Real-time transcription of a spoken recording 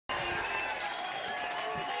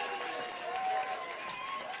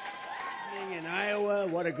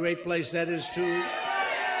what a great place that is, too.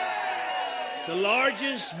 The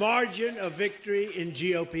largest margin of victory in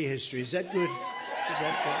GOP history. Is that good? Is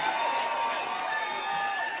that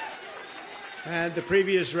good? And the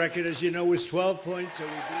previous record, as you know, was 12 points. So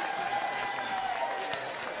we beat.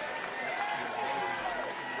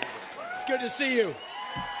 It's good to see you.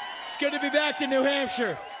 It's good to be back to New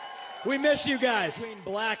Hampshire. We miss you guys. Between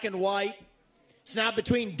black and white. It's not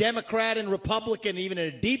between Democrat and Republican, even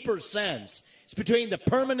in a deeper sense. It's between the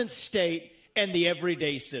permanent state and the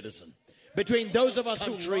everyday citizen. Between those of us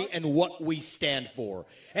country and what we stand for.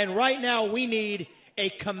 And right now we need a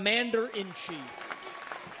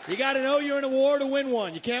commander-in-chief. You got to know you're in a war to win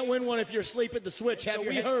one. You can't win one if you're asleep at the switch. So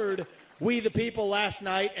we heard We the People last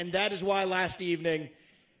night, and that is why last evening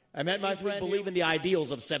I met my friend. Believe in the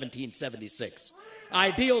ideals of 1776.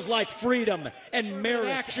 Ideals like freedom and merit,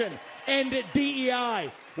 action and DEI.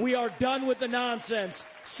 We are done with the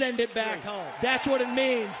nonsense. Send it back home. That's what it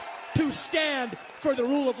means to stand for the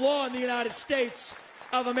rule of law in the United States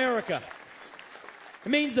of America. It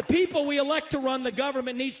means the people we elect to run the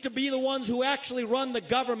government needs to be the ones who actually run the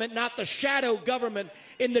government, not the shadow government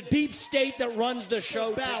in the deep state that runs the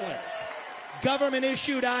show. Ballots,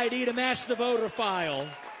 government-issued ID to match the voter file,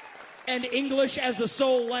 and English as the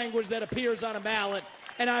sole language that appears on a ballot.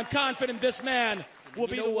 And I'm confident this man will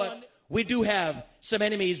be the one. We do have some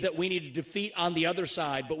enemies that we need to defeat on the other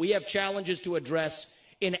side, but we have challenges to address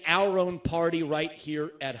in our own party right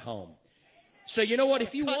here at home. So you know what?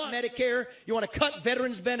 If you want Medicare, you want to cut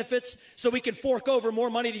veterans' benefits so we can fork over more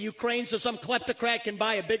money to Ukraine so some kleptocrat can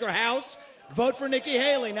buy a bigger house, vote for Nikki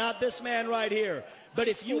Haley, not this man right here. But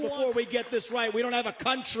if you before we get this right, we don't have a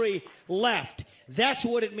country left. That's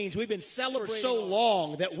what it means. We've been celebrating for so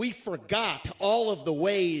long that we forgot all of the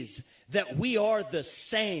ways that we are the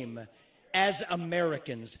same as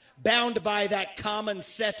Americans, bound by that common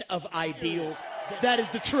set of ideals. That is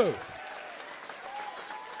the truth.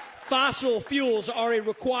 Fossil fuels are a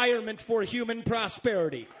requirement for human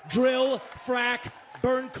prosperity. Drill, frack,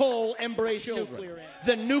 burn coal, embrace children.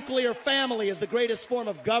 The nuclear family is the greatest form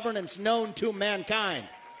of governance known to mankind.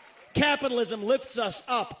 Capitalism lifts us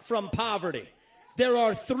up from poverty. There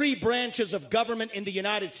are 3 branches of government in the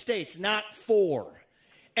United States, not 4.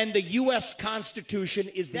 And the U.S. Constitution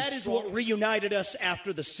is that is what reunited us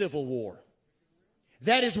after the Civil War.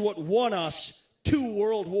 That is what won us 2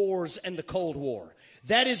 world wars and the Cold War.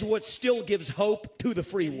 That is what still gives hope to the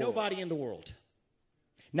free world. Nobody in the world,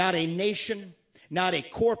 not a nation, not a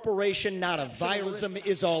corporation, not a virus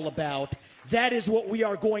is all about. That is what we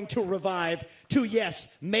are going to revive to,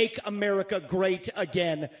 yes, make America great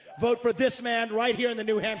again. Vote for this man right here in the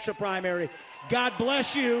New Hampshire primary. God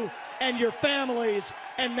bless you and your families,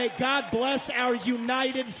 and may God bless our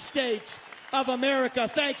United States of America.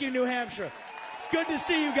 Thank you, New Hampshire. It's good to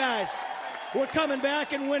see you guys. We're coming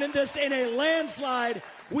back and winning this in a landslide.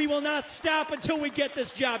 We will not stop until we get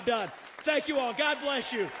this job done. Thank you all. God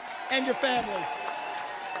bless you and your families.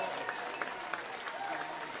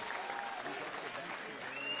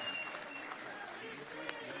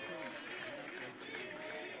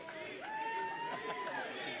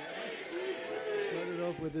 Started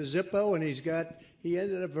off with a Zippo, and he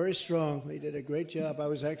ended up very strong. He did a great job. I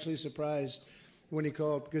was actually surprised when he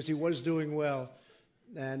called because he was doing well.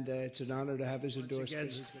 And it's an honor to have his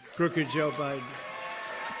endorsement against crooked Joe Biden.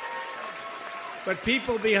 But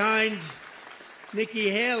people behind Nikki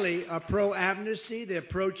Haley are pro-amnesty, they're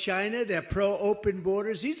pro-China, they're pro-open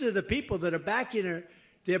borders. These are the people that are backing her.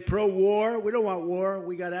 They're pro-war. We don't want war.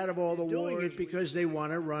 We got out of all the wars. Doing it because they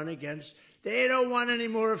want to run against. They don't want any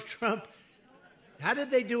more of Trump. How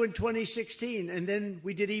did they do in 2016? And then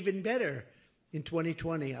we did even better in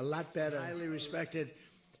 2020, a lot better. Highly respected.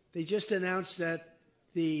 They just announced that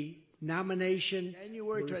the nomination, and you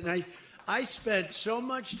worked right. And I spent so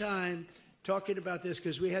much time talking about this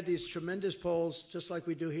because we had these tremendous polls, just like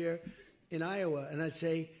we do here in Iowa. And I'd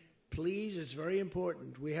say, please, it's very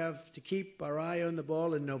important. We have to keep our eye on the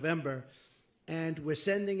ball in November, and we're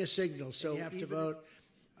sending a signal. So you have to vote.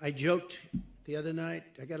 I joked the other night.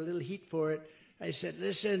 I got a little heat for it. I said,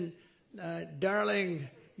 listen, darling,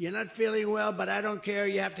 you're not feeling well, but I don't care.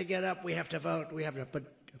 You have to get up. We have to vote. We have to.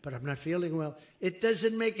 But I'm not feeling well. It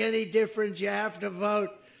doesn't make any difference. You have to vote.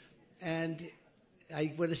 And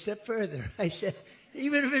I went a step further. I said,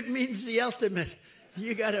 even if it means the ultimate,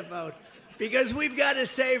 you got to vote. Because we've got to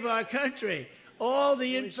save our country. All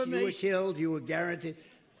the information. You were killed. You were guaranteed.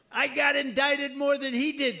 I got indicted more than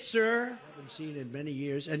he did, sir. I haven't seen in many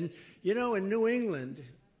years. And, you know, in New England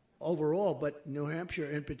overall, but New Hampshire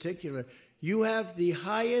in particular, you have the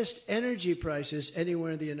highest energy prices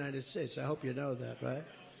anywhere in the United States. I hope you know that, right?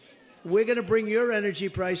 We're going to bring your energy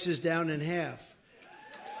prices down in half.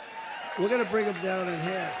 We're going to bring them down in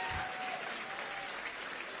half.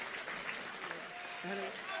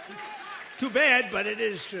 Too bad, but it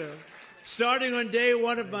is true. Starting on day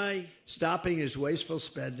one of my stopping his wasteful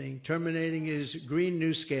spending, terminating his Green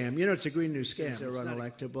New Scam. You know, it's a Green New Scam. They're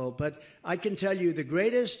unelectable. But I can tell you the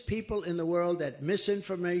greatest people in the world at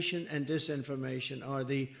misinformation and disinformation are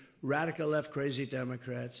the radical left crazy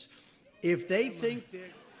Democrats. If they think they're...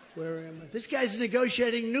 Where am I? This guy's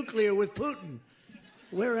negotiating nuclear with Putin.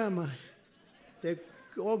 Where am I? They're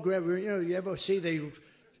all grabbing... You know, you ever see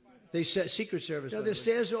they set Secret Service. No, there's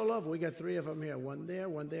stairs all over. We got 3 of them here. One there,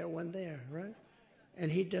 one there, one there, right?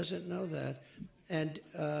 And he doesn't know that. And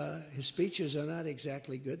his speeches are not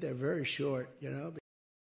exactly good. They're very short, you know.